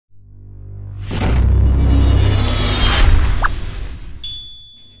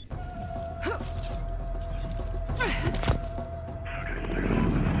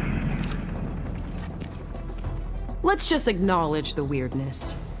Let's just acknowledge the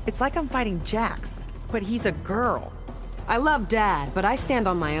weirdness. It's like I'm fighting Jax, but he's a girl. I love Dad, but I stand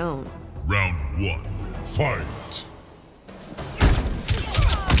on my own. Round 1, fight!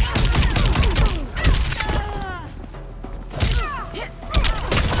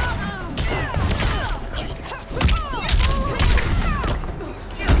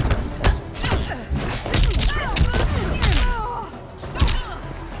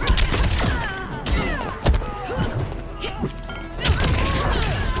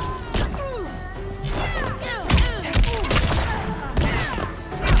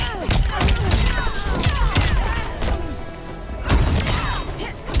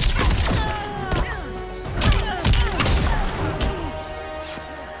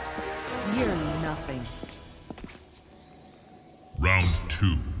 Round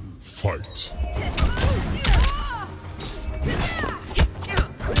 2, fight!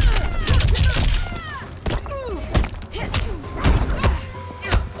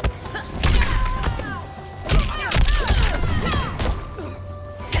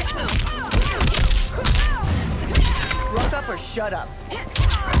 Look up or shut up.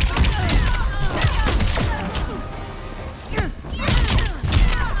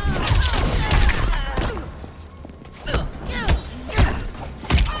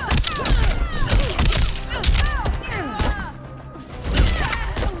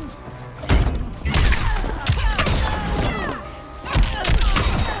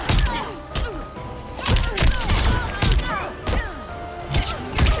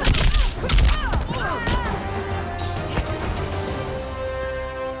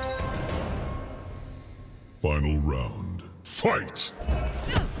 Final round, fight!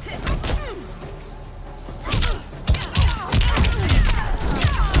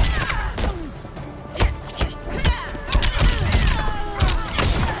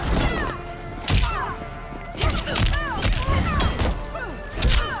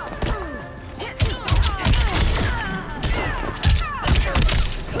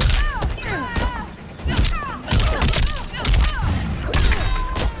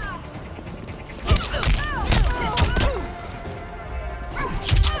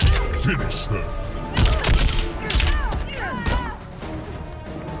 Finish her!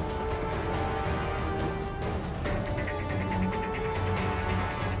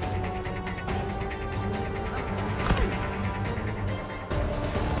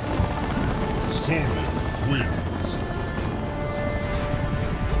 Sonya wins.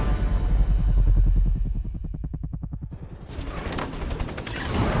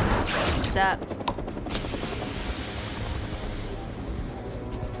 What's up?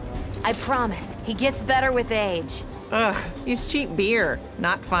 I promise, he gets better with age. Ugh, he's cheap beer,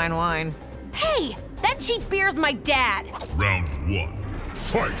 not fine wine. Hey, that cheap beer's my dad. Round 1,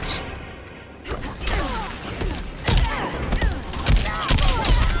 fight!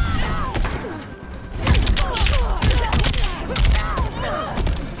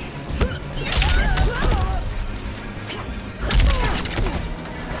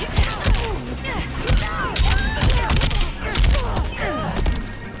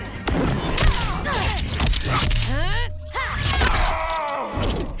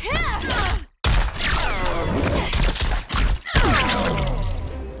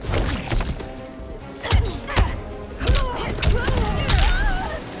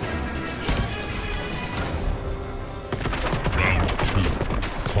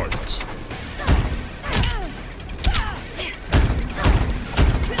 Fight.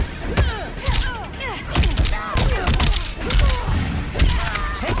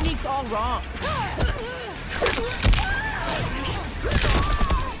 Technique's all wrong.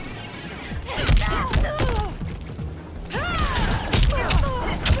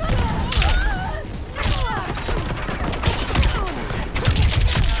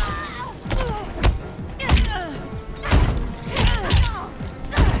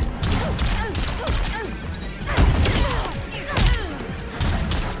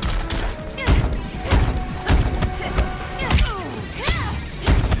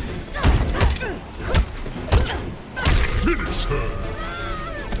 Finish her!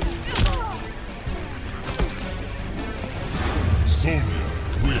 Sonya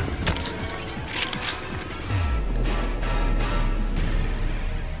wins.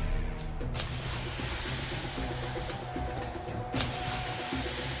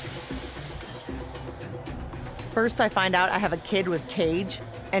 First I find out I have a kid with Cage,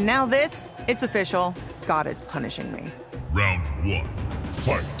 and now this, it's official. God is punishing me. Round 1,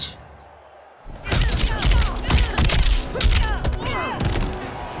 fight!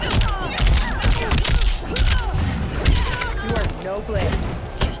 You are no blade.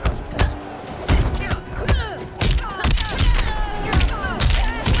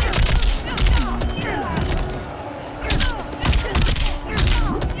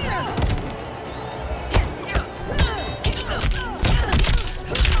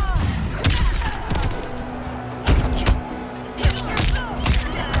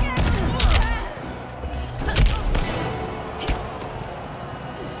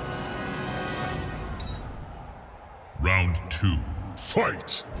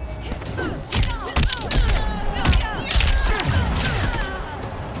 Fight!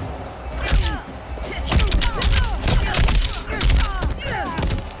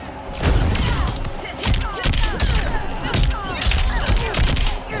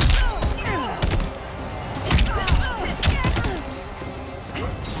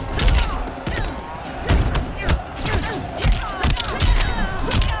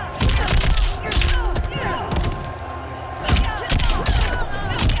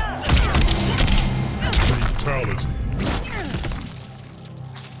 Fatality.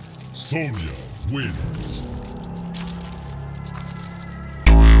 Sonya wins.